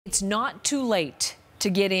It's not too late to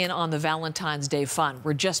get in on the Valentine's Day fun.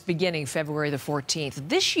 We're just beginning February the 14th.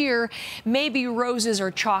 This year, maybe roses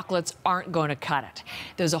or chocolates aren't going to cut it.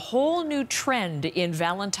 There's a whole new trend in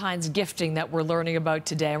Valentine's gifting that we're learning about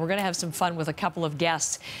today. We're going to have some fun with a couple of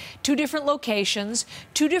guests. 2 different locations,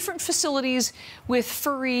 2 different facilities with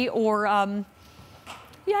furry or, yeah,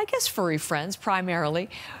 I guess furry friends primarily.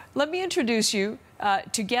 Let me introduce you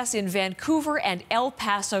to guests in Vancouver and El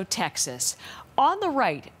Paso, Texas. On the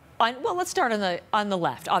right, well, let's start on the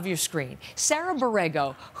left of your screen. Sarah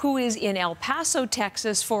Borrego, who is in El Paso,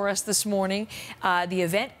 Texas for us this morning, the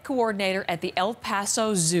event coordinator at the El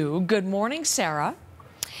Paso Zoo. Good morning, Sarah.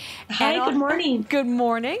 Hi, good morning. Good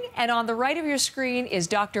morning. And on the right of your screen is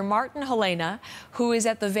Dr. Martin Helena, who is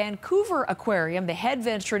at the Vancouver Aquarium, the head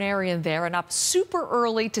veterinarian there, and up super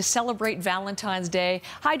early to celebrate Valentine's Day.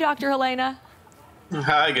 Hi, Dr. Helena.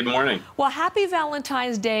 Hi, good morning. Well, happy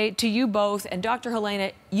Valentine's Day to you both. And Dr.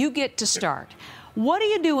 Helena, you get to start. What are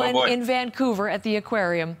you doing in Vancouver at the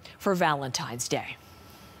aquarium for Valentine's Day?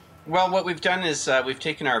 Well, what we've done is we've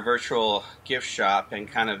taken our virtual gift shop and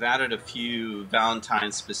kind of added a few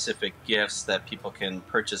Valentine-specific gifts that people can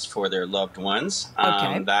purchase for their loved ones.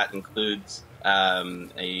 Okay. That includes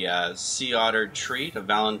a sea otter treat, a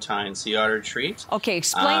Valentine sea otter treat. Okay,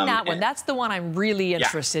 explain that one. That's the one I'm really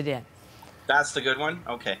interested in. That's the good one?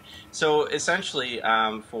 Okay. So essentially,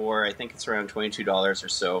 for I think it's around $22 or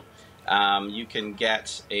so, you can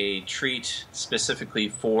get a treat specifically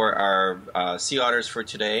for our sea otters for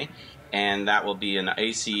today, and that will be an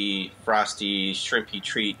icy, frosty, shrimpy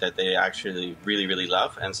treat that they actually really, really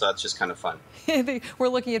love, and so that's just kind of fun. We're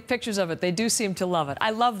looking at pictures of it. They do seem to love it.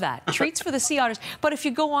 I love that. Treats for the sea otters. But if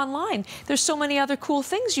you go online, there's so many other cool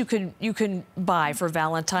things you can buy for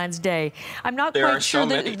Valentine's Day. I'm not quite sure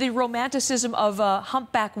the romanticism of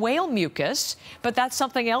humpback whale mucus, but that's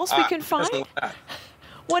something else we can find.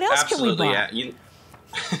 What else can we buy? Yeah.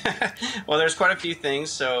 Well, there's quite a few things.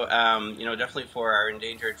 So, you know, definitely for our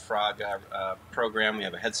endangered frog program, we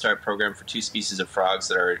have a Head Start program for 2 species of frogs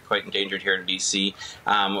that are quite endangered here in BC.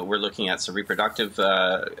 We're looking at some reproductive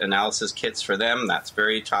analysis kits for them. That's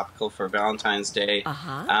very topical for Valentine's Day.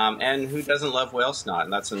 And who doesn't love whale snot?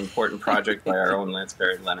 And that's an important project by our own Lance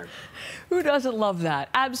Barry Leonard. Who doesn't love that?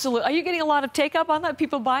 Absolutely. Are you getting a lot of take-up on that?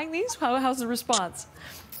 People buying these? How's the response?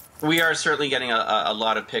 We are certainly getting a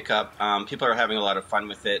lot of pickup. People are having a lot of fun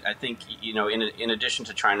with it. I think, you know, in addition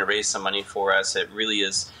to trying to raise some money for us, it really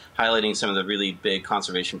is highlighting some of the really big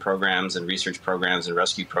conservation programs and research programs and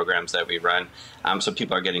rescue programs that we run. So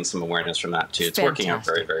people are getting some awareness from that, too. It's working out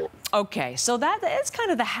very, very well. Okay, so that's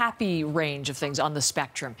kind of the happy range of things on the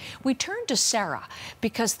spectrum. We turn to Sarah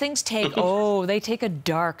because things take, they take a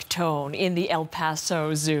dark tone in the El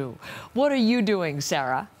Paso Zoo. What are you doing,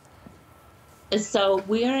 Sarah? So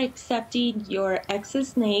we are accepting your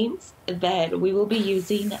exes names that we will be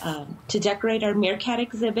using to decorate our meerkat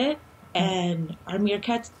exhibit, and our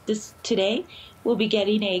meerkats today will be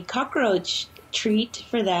getting a cockroach treat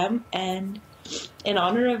for them, and in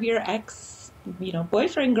honor of your ex,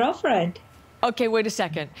 boyfriend, girlfriend. Okay, wait a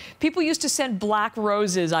second. People used to send black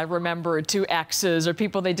roses, I remember, to exes or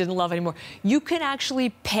people they didn't love anymore. You can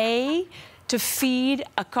actually pay to feed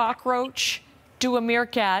a cockroach to a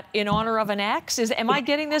meerkat in honor of an ex? Am I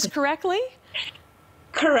getting this correctly?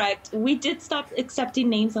 Correct. We did stop accepting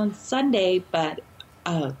names on Sunday, but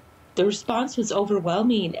the response was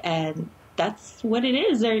overwhelming, and that's what it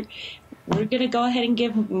is. We're going to go ahead and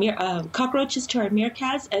give cockroaches to our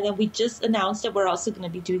meerkats, and then we just announced that we're also going to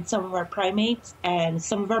be doing some of our primates and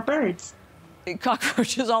some of our birds.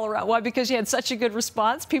 Cockroaches all around. Why? Because you had such a good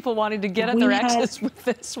response? People wanting to get at their exes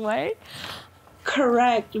this way?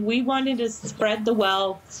 Correct. We wanted to spread the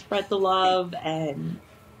wealth, spread the love, and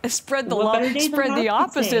spread the love, spread the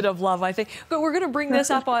opposite of love, I think. But we're going to bring this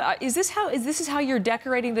up on. Is this how you're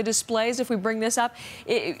decorating the displays? If we bring this up,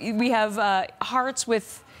 we have hearts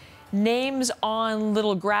with names on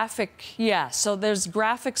little graphic. Yeah. So there's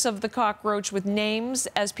graphics of the cockroach with names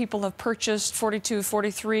as people have purchased 42,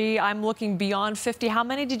 43. I'm looking beyond 50. How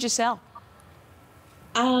many did you sell?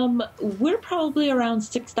 We're probably around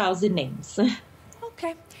 6,000 names.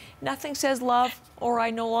 Okay. Nothing says love or I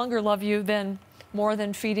no longer love you than more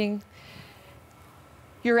than feeding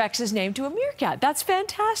your ex's name to a meerkat. That's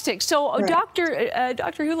fantastic. So, Dr.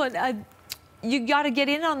 Hulen, you got to get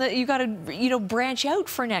in on you got to, branch out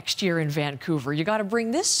for next year in Vancouver. You got to bring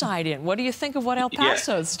this side in. What do you think of what El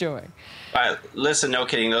Paso is doing? Listen, no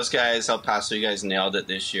kidding. Those guys, El Paso, you guys nailed it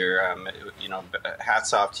this year.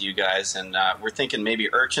 Hats off to you guys. And we're thinking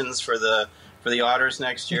maybe urchins for the otters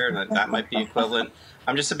next year, and that might be equivalent.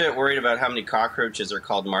 I'm just a bit worried about how many cockroaches are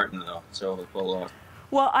called Martin, though. So we'll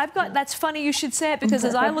Well, that's funny you should say it, because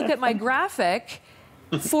as I look at my graphic,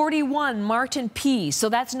 41, Martin P. So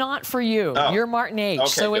that's not for you. Oh. You're Martin H. Okay,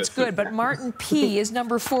 So it's good. But Martin P is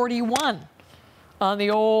number 41 on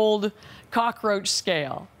the old cockroach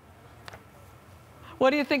scale. What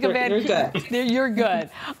do you think of Vancouver? You're good. You're good.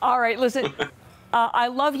 All right, listen. I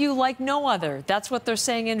love you like no other. That's what they're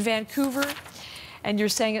saying in Vancouver. And you're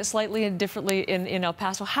saying it slightly and differently in El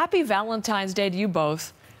Paso. Happy Valentine's Day to you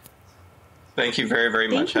both. Thank you very, very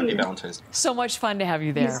much. Happy Valentine's Day. So much fun to have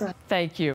you there. Yes, Thank you.